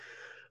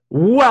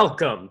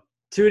Welcome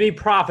to the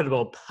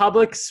Profitable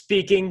Public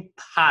Speaking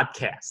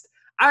Podcast.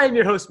 I am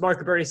your host,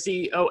 Mark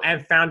Roberti, CEO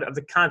and founder of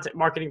the Content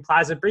Marketing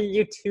Plaza, bringing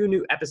you 2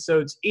 new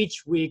episodes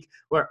each week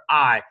where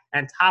I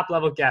and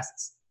top-level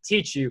guests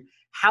teach you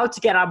how to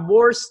get on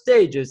more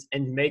stages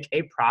and make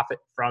a profit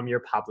from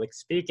your public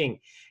speaking.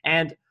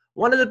 And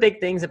one of the big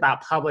things about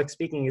public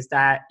speaking is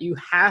that you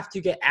have to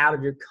get out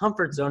of your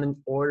comfort zone in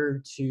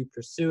order to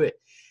pursue it.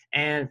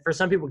 And for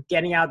some people,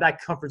 getting out of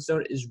that comfort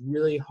zone is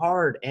really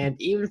hard. And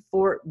even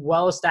for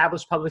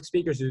well-established public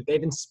speakers who they've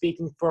been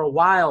speaking for a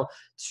while,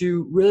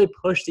 to really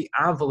push the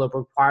envelope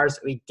requires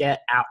that we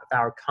get out of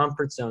our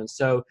comfort zone.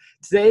 So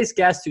today's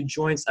guest who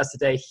joins us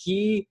today,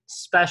 he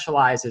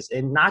specializes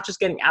in not just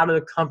getting out of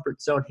the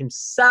comfort zone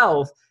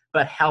himself,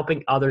 but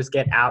helping others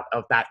get out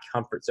of that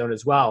comfort zone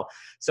as well.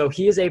 So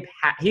he's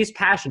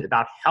passionate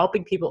about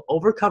helping people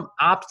overcome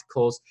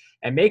obstacles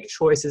and make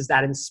choices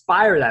that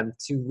inspire them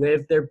to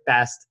live their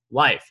best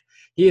life.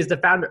 He is the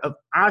founder of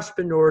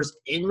Entrepreneurs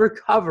in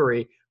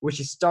Recovery, which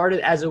he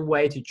started as a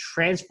way to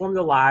transform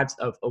the lives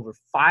of over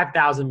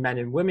 5,000 men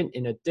and women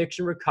in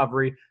addiction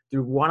recovery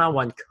through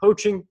one-on-one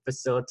coaching,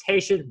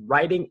 facilitation,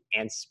 writing,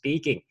 and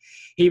speaking.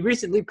 He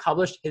recently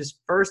published his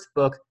first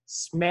book,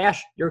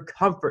 Smash Your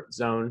Comfort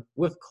Zone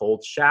with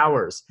Cold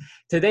Showers.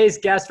 Today's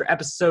guest for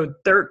episode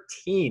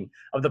 13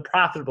 of the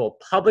Profitable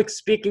Public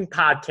Speaking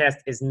Podcast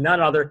is none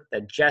other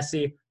than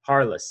Jesse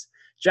Harless.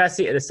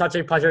 Jesse, it is such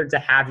a pleasure to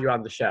have you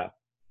on the show.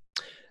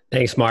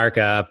 Thanks, Mark.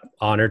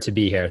 Honored to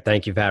be here.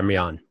 Thank you for having me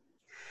on.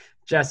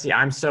 Jesse,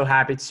 I'm so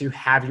happy to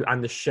have you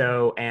on the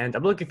show, and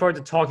I'm looking forward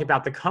to talking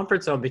about the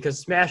comfort zone because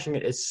smashing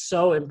it is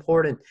so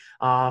important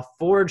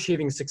for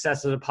achieving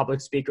success as a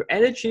public speaker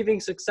and achieving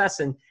success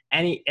in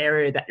any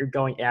area that you're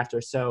going after.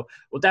 So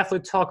we'll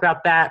definitely talk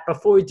about that.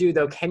 Before we do,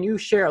 though, can you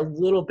share a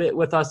little bit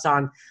with us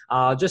on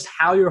just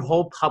how your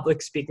whole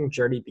public speaking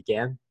journey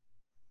began?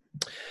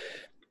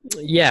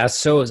 Yeah.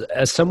 So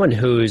as someone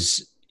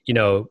who's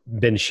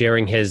been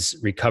sharing his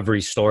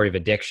recovery story of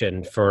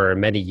addiction for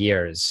many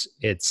years,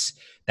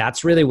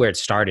 that's really where it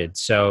started.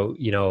 So,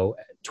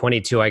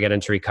 22, I got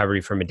into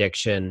recovery from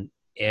addiction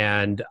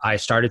and I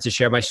started to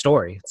share my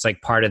story. It's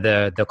like part of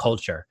the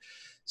culture.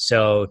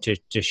 So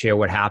to share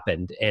what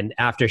happened. And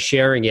after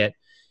sharing it,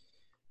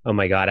 oh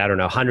my God, I don't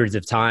know, hundreds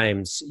of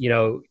times,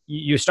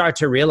 you start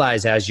to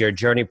realize as your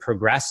journey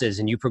progresses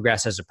and you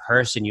progress as a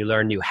person, you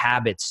learn new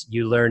habits,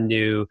 you learn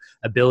new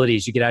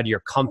abilities, you get out of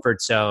your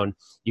comfort zone,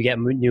 you get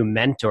new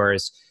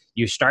mentors,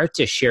 you start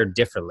to share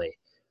differently.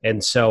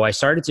 And so I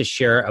started to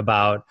share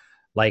about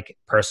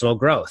personal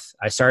growth.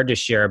 I started to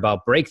share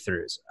about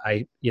breakthroughs.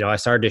 I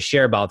started to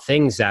share about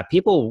things that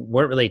people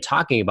weren't really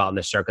talking about in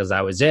the circles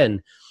I was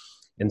in.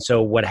 And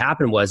so what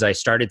happened was I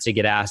started to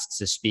get asked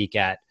to speak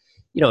at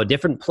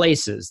different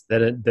places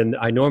than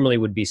I normally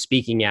would be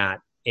speaking at.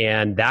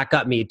 And that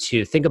got me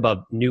to think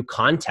about new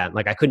content.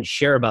 I couldn't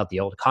share about the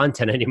old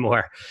content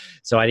anymore.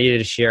 So I needed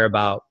to share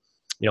about,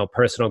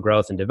 personal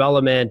growth and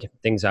development,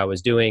 things I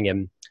was doing.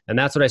 And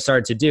that's what I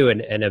started to do.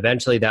 And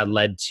eventually that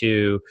led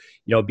to,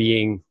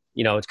 being,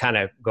 it's kind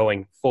of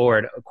going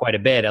forward quite a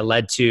bit. It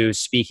led to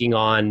speaking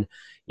on,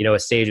 a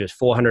stage with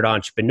 400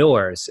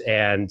 entrepreneurs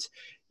and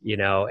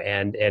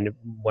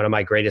one of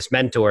my greatest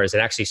mentors,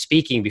 and actually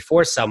speaking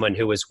before someone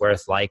who was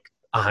worth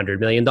 $100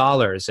 million,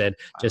 and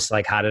just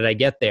how did I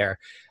get there?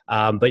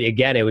 But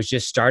again, it was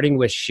just starting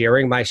with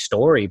sharing my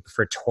story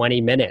for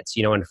 20 minutes,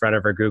 in front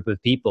of a group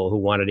of people who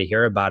wanted to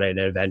hear about it. And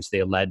eventually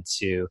it led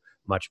to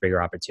much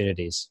bigger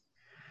opportunities.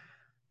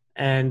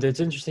 And it's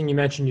interesting you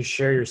mentioned you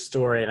share your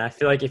story. And I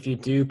feel like if you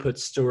do put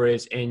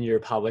stories in your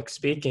public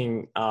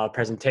speaking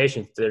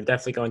presentations, they're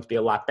definitely going to be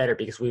a lot better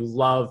because we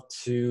love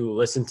to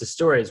listen to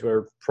stories.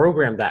 We're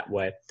programmed that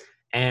way.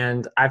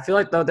 And I feel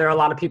like, though, there are a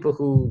lot of people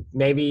who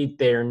maybe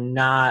they're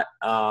not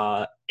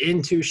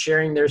into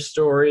sharing their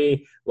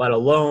story, let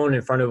alone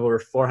in front of over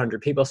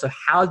 400 people. So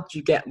how did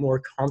you get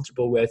more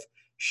comfortable with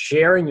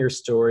sharing your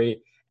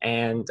story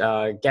and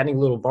getting a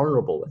little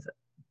vulnerable with it?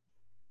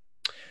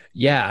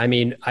 Yeah, I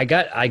mean, I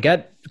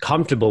got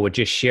comfortable with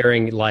just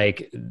sharing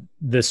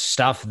the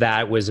stuff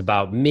that was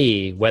about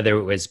me, whether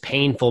it was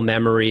painful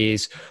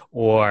memories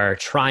or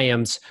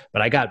triumphs,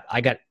 but I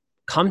got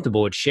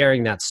comfortable with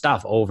sharing that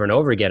stuff over and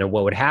over again. And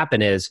what would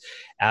happen is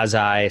as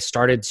I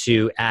started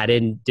to add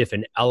in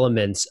different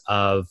elements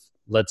of,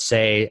 let's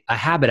say, a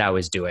habit I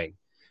was doing,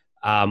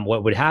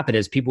 what would happen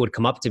is people would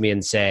come up to me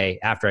and say,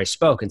 after I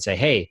spoke, and say,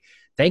 "Hey,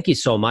 thank you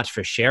so much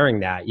for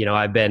sharing that.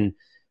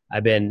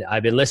 I've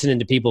been listening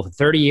to people for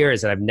 30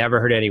 years and I've never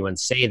heard anyone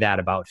say that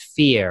about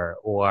fear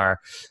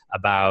or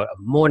about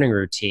a morning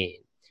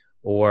routine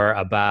or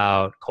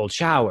about cold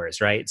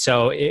showers," right?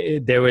 So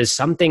there was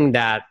something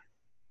that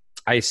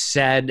I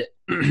said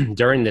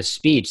during the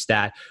speech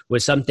that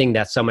was something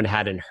that someone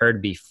hadn't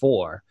heard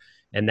before.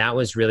 And that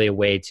was really a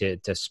way to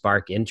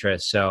spark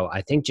interest. So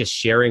I think just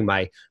sharing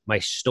my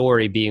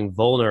story, being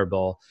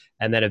vulnerable,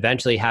 and then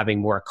eventually having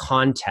more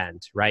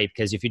content, right?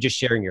 Because if you're just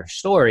sharing your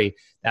story,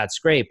 that's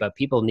great, but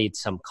people need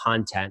some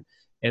content.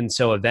 And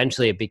so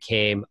eventually it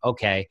became,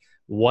 okay,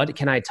 what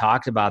can I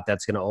talk about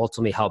that's going to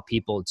ultimately help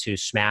people to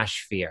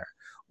smash fear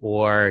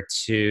or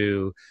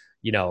to,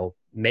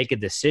 make a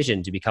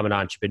decision to become an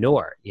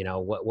entrepreneur?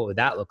 What would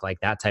that look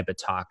like? That type of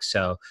talk.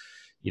 So,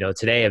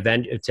 today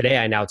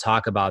I now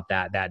talk about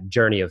that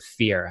journey of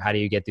fear. How do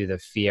you get through the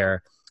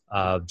fear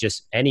of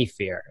just any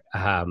fear,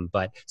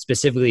 but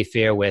specifically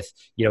fear with,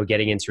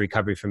 getting into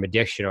recovery from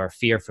addiction, or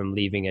fear from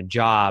leaving a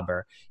job,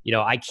 or,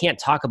 I can't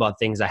talk about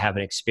things I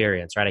haven't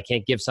experienced, right? I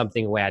can't give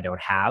something away I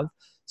don't have.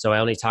 So I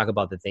only talk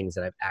about the things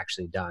that I've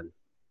actually done.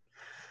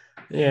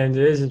 Yeah, and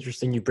it is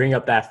interesting you bring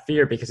up that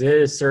fear, because it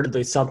is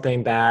certainly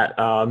something that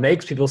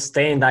makes people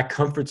stay in that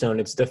comfort zone.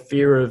 It's the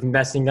fear of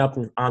messing up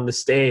on the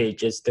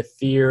stage. It's the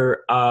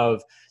fear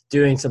of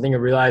doing something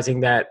and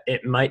realizing that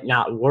it might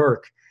not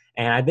work.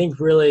 And I think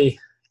really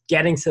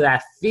getting to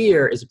that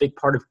fear is a big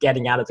part of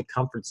getting out of the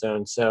comfort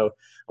zone. So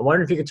I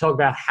wonder if you could talk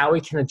about how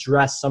we can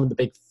address some of the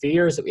big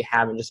fears that we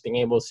have and just being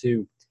able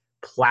to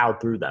plow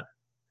through them.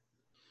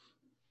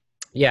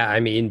 Yeah, I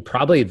mean,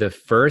 probably the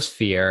first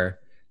fear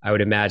I would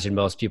imagine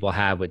most people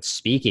have with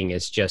speaking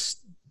is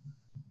just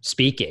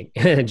speaking,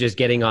 just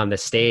getting on the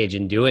stage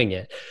and doing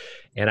it.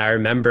 And I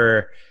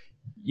remember,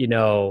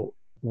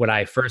 when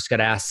I first got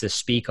asked to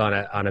speak on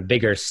a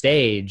bigger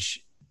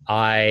stage,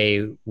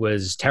 I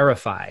was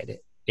terrified.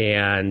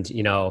 And,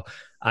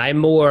 I'm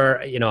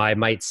more, I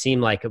might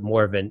seem like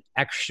more of an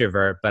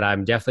extrovert, but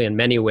I'm definitely in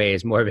many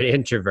ways more of an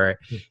introvert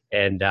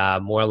and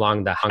more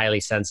along the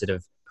highly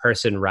sensitive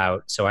person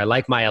route. So I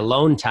like my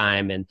alone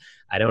time, and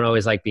I don't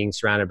always like being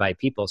surrounded by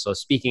people. So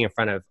speaking in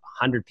front of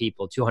 100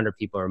 people, 200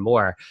 people or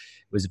more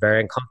was very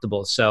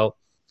uncomfortable. So,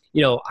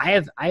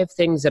 I have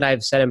things that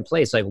I've set in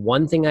place. Like,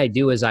 one thing I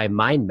do is I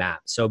mind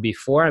map. So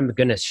before I'm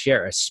going to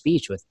share a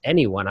speech with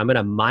anyone, I'm going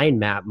to mind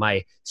map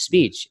my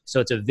speech.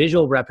 So it's a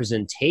visual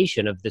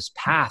representation of this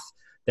path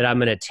that I'm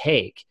going to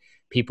take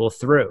people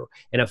through.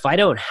 And if I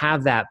don't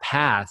have that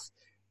path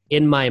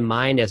in my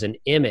mind as an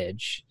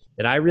image,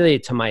 that I really,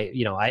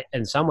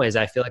 in some ways,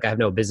 I feel like I have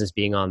no business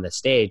being on the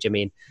stage. I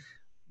mean,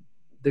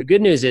 the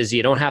good news is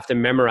you don't have to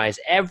memorize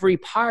every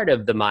part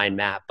of the mind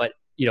map, but,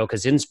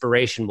 because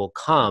inspiration will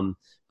come.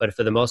 But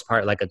for the most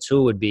part, like a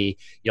tool would be,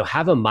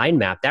 have a mind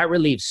map. That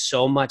relieves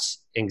so much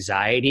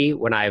anxiety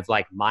when I've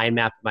mind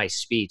mapped my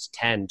speech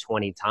 10,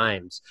 20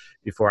 times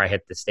before I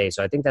hit the stage.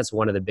 So I think that's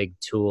one of the big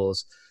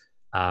tools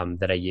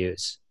that I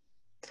use.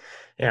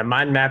 Yeah,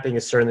 mind mapping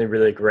is certainly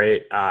really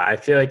great. I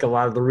feel like a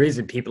lot of the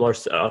reason people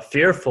are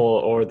fearful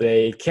or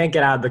they can't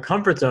get out of the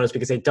comfort zone is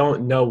because they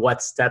don't know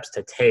what steps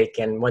to take.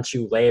 And once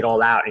you lay it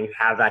all out and you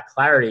have that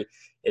clarity,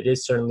 it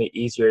is certainly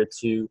easier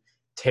to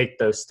take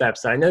those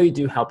steps. And I know you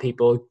do help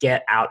people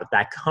get out of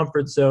that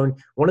comfort zone.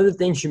 One of the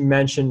things you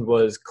mentioned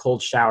was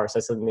cold showers.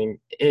 That's something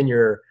in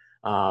your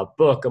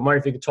book. I'm wondering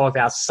if you could talk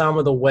about some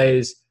of the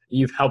ways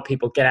you've helped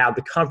people get out of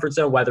the comfort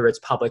zone, whether it's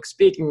public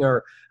speaking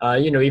or,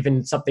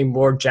 even something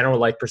more general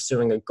like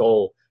pursuing a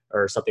goal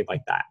or something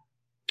like that.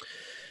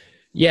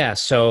 Yeah.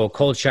 So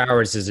cold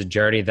showers is a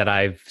journey that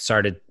I've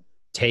started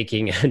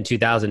taking in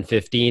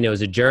 2015. It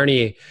was a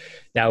journey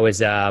that was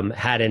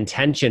had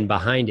intention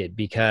behind it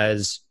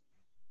because,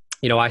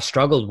 I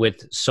struggled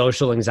with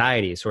social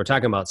anxiety. So we're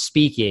talking about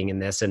speaking in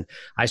this, and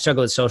I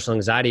struggled with social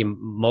anxiety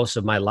most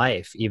of my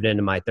life, even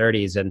into my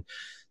 30s. And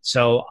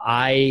so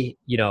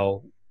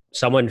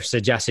someone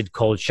suggested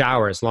cold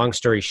showers. Long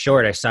story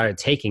short, I started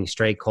taking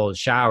straight cold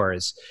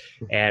showers.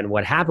 And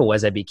what happened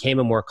was I became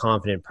a more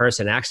confident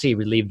person, actually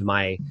relieved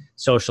my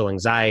social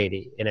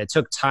anxiety. And it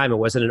took time. It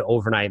wasn't an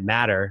overnight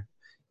matter.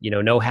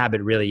 No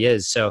habit really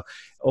is. So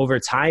over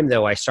time,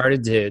 though, I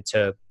started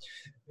to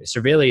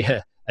severely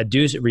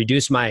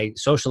reduce my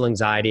social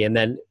anxiety and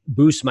then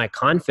boost my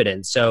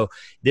confidence. So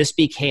this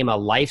became a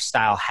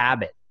lifestyle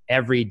habit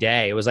every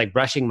day. It was like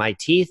brushing my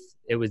teeth.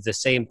 It was the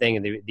same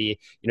thing.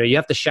 You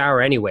have to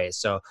shower anyway.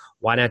 So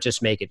why not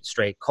just make it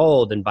straight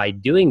cold? And by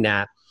doing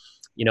that,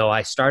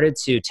 I started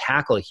to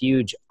tackle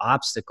huge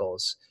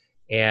obstacles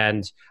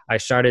and I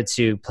started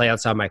to play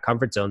outside my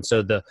comfort zone.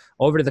 So the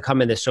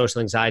overcoming the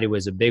social anxiety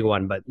was a big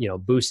one, but,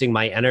 boosting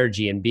my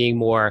energy and being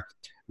more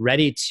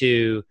ready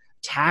to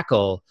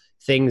tackle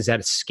things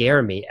that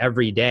scare me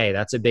every day.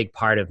 That's a big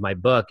part of my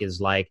book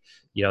is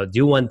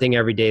do one thing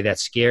every day that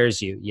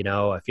scares you.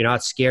 If you're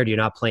not scared, you're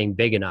not playing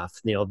big enough.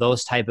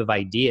 Those type of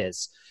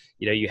ideas.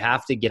 You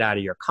have to get out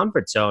of your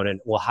comfort zone. And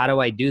how do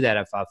I do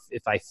that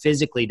if I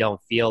physically don't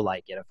feel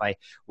like it?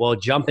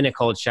 Jump in a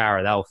cold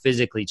shower. That will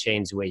physically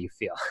change the way you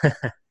feel.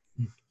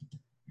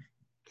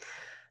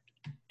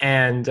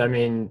 And I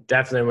mean,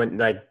 definitely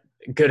when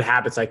good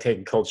habits like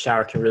taking a cold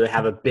shower can really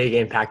have a big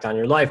impact on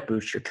your life,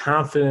 boost your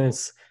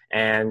confidence,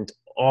 and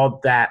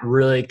all that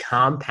really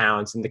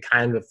compounds in the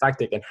kind of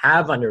effect it can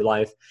have on your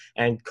life.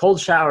 And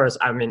cold showers,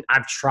 I mean,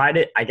 I've tried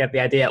it. I get the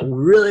idea. It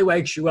really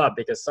wakes you up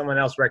because someone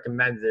else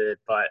recommended it.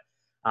 But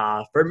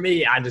for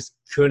me, I just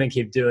couldn't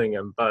keep doing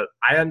them. But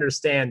I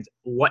understand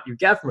what you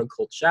get from a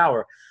cold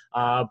shower.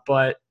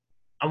 But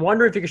I'm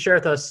wondering if you could share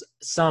with us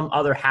some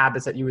other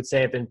habits that you would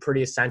say have been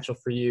pretty essential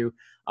for you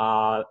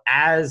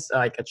as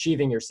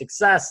achieving your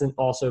success and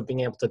also being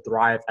able to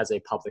thrive as a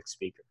public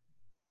speaker.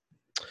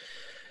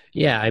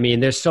 Yeah, I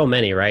mean, there's so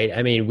many, right?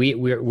 I mean,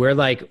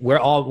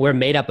 we're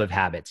made up of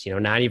habits.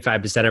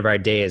 95% of our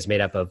day is made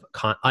up of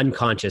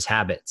unconscious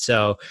habits.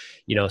 So,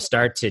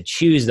 start to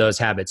choose those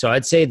habits. So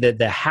I'd say that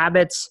the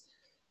habits,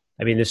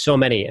 I mean, there's so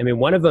many. I mean,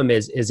 one of them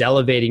is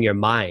elevating your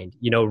mind,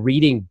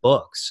 reading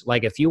books.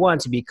 Like if you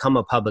want to become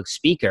a public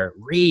speaker,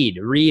 read,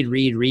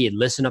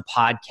 listen to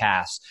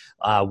podcasts,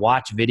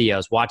 watch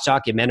videos, watch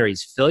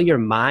documentaries, fill your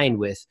mind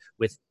with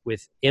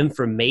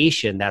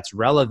information that's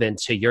relevant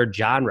to your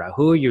genre.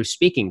 Who are you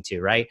speaking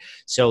to, right?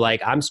 So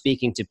like I'm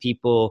speaking to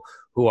people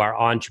who are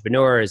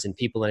entrepreneurs and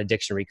people in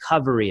addiction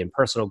recovery and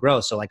personal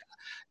growth. So like,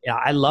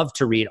 I love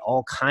to read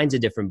all kinds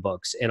of different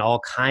books and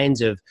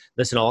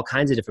listen to all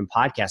kinds of different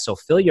podcasts. So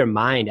fill your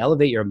mind,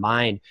 elevate your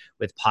mind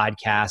with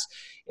podcasts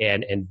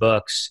and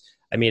books.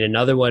 I mean,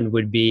 another one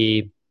would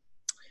be,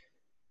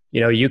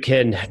 you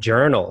can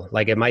journal.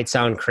 Like it might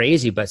sound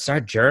crazy, but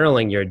start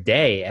journaling your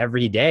day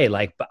every day.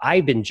 Like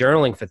I've been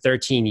journaling for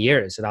 13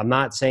 years and I'm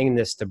not saying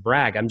this to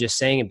brag. I'm just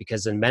saying it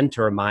because a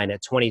mentor of mine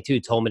at 22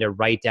 told me to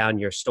write down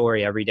your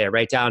story every day.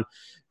 Write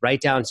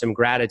down some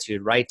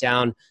gratitude, write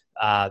down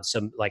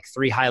some like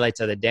 3 highlights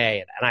of the day.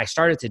 And I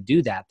started to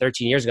do that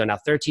 13 years ago. Now,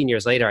 13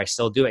 years later, I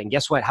still do it. And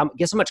guess what?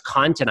 Guess how much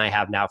content I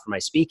have now for my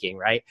speaking,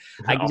 right?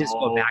 I can just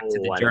go back to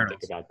the journal. I didn't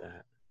think about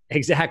that.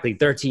 Exactly.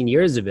 13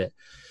 years of it.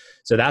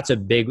 So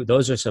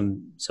those are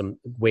some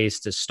ways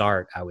to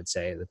start, I would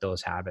say, with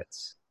those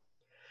habits.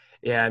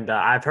 Yeah, and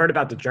I've heard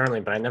about the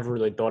journaling, but I never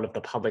really thought of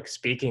the public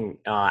speaking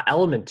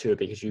element to it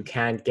because you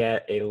can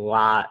get a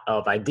lot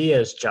of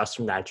ideas just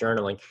from that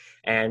journaling.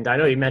 And I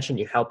know you mentioned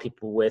you help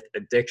people with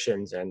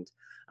addictions, and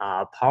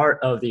part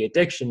of the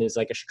addiction is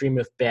like a stream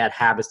of bad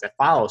habits that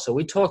follow. So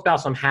we talked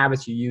about some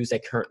habits you use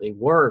that currently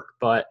work,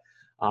 but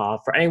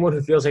for anyone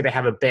who feels like they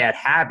have a bad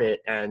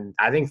habit, and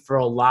I think for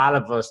a lot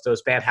of us,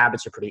 those bad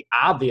habits are pretty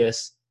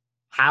obvious,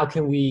 how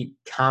can we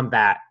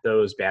combat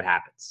those bad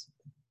habits?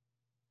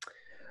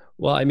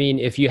 Well, I mean,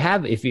 if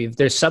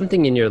there's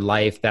something in your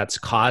life that's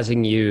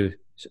causing you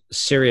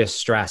serious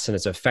stress and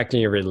it's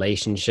affecting your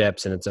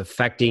relationships and it's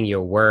affecting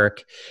your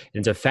work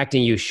and it's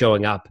affecting you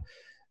showing up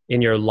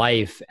in your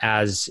life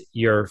as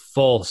your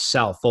full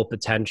self, full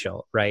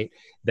potential, right?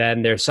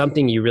 Then there's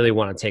something you really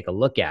want to take a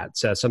look at.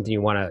 So something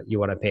you want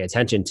to pay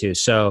attention to.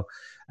 So,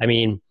 I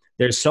mean,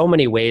 there's so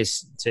many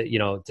ways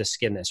to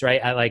skin this,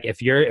 right? Like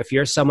if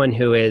you're someone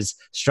who is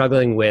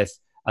struggling with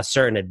a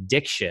certain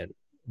addiction,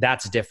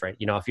 that's different.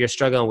 If you're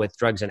struggling with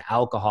drugs and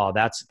alcohol,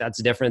 that's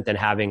different than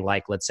having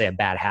like, let's say a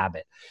bad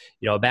habit.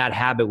 A bad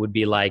habit would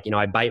be like,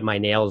 I bite my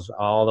nails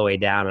all the way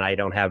down and I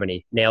don't have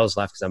any nails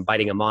left because I'm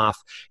biting them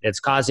off. And it's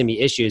causing me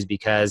issues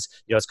because,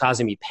 it's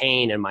causing me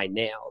pain in my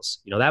nails.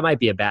 That might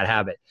be a bad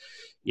habit.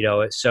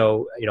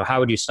 So, how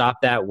would you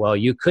stop that? Well,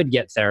 you could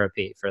get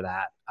therapy for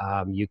that.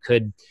 You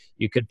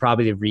could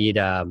probably read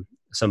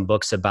some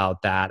books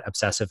about that,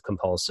 obsessive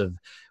compulsive,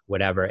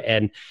 whatever.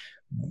 And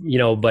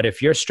but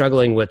if you're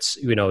struggling with,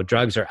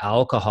 drugs or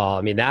alcohol,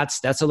 I mean,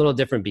 that's a little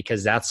different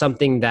because that's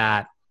something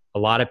that a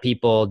lot of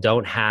people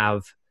don't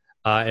have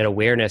an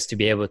awareness to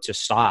be able to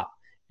stop.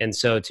 And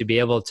so to be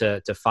able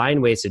to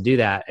find ways to do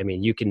that, I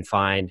mean, you can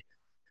find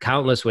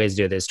countless ways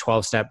to do this.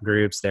 12-step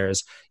groups.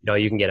 There's,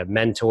 you can get a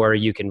mentor,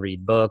 you can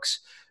read books,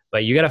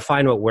 but you got to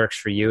find what works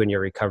for you in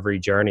your recovery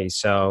journey.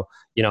 So,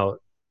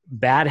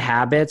 bad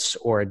habits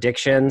or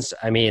addictions,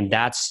 I mean,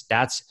 that's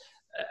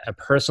a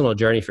personal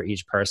journey for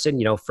each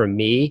person. For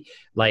me,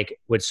 like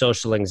with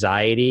social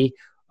anxiety,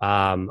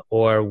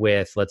 or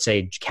with, let's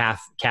say,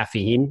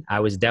 caffeine, I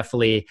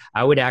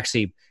would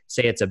actually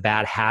say it's a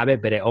bad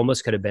habit, but it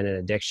almost could have been an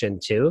addiction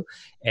too.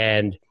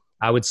 And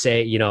I would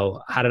say,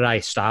 how did I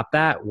stop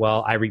that?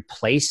 Well, I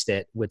replaced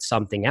it with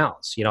something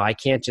else. I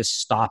can't just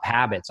stop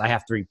habits. I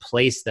have to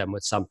replace them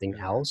with something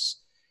else.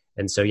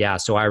 And so,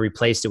 so I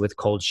replaced it with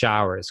cold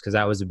showers because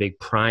that was a big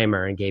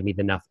primer and gave me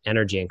enough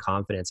energy and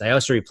confidence. I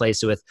also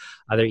replaced it with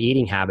other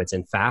eating habits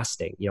and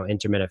fasting.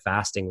 Intermittent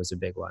fasting was a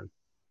big one.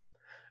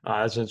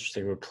 That's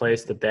interesting.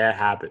 Replace the bad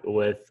habit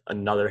with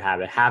another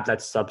habit. Have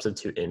that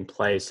substitute in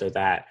place so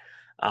that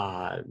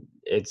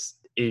it's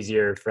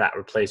easier for that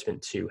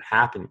replacement to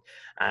happen.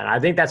 And I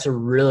think that's a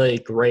really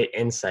great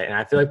insight. And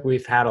I feel like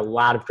we've had a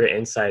lot of great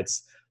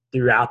insights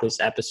throughout this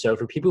episode.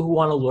 For people who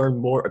want to learn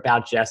more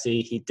about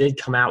Jesse, he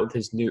did come out with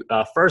his new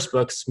first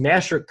book,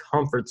 Smash Your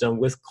Comfort Zone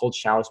with Cold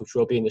Showers, which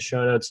will be in the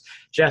show notes.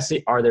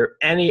 Jesse, are there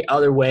any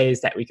other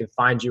ways that we can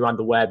find you on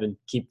the web and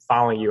keep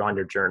following you on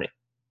your journey?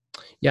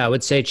 Yeah, I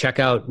would say check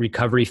out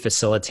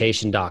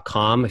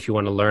recoveryfacilitation.com if you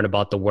want to learn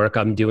about the work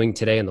I'm doing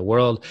today in the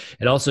world.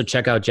 And also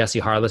check out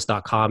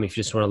jesseharless.com if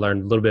you just want to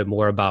learn a little bit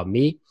more about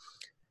me.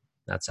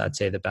 That's, I'd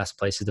say, the best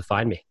places to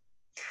find me.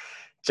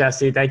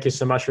 Jesse, thank you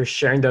so much for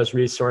sharing those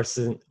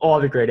resources and all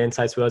the great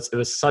insights with us. It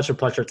was such a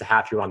pleasure to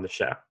have you on the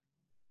show.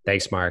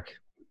 Thanks, Mark.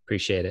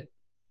 Appreciate it.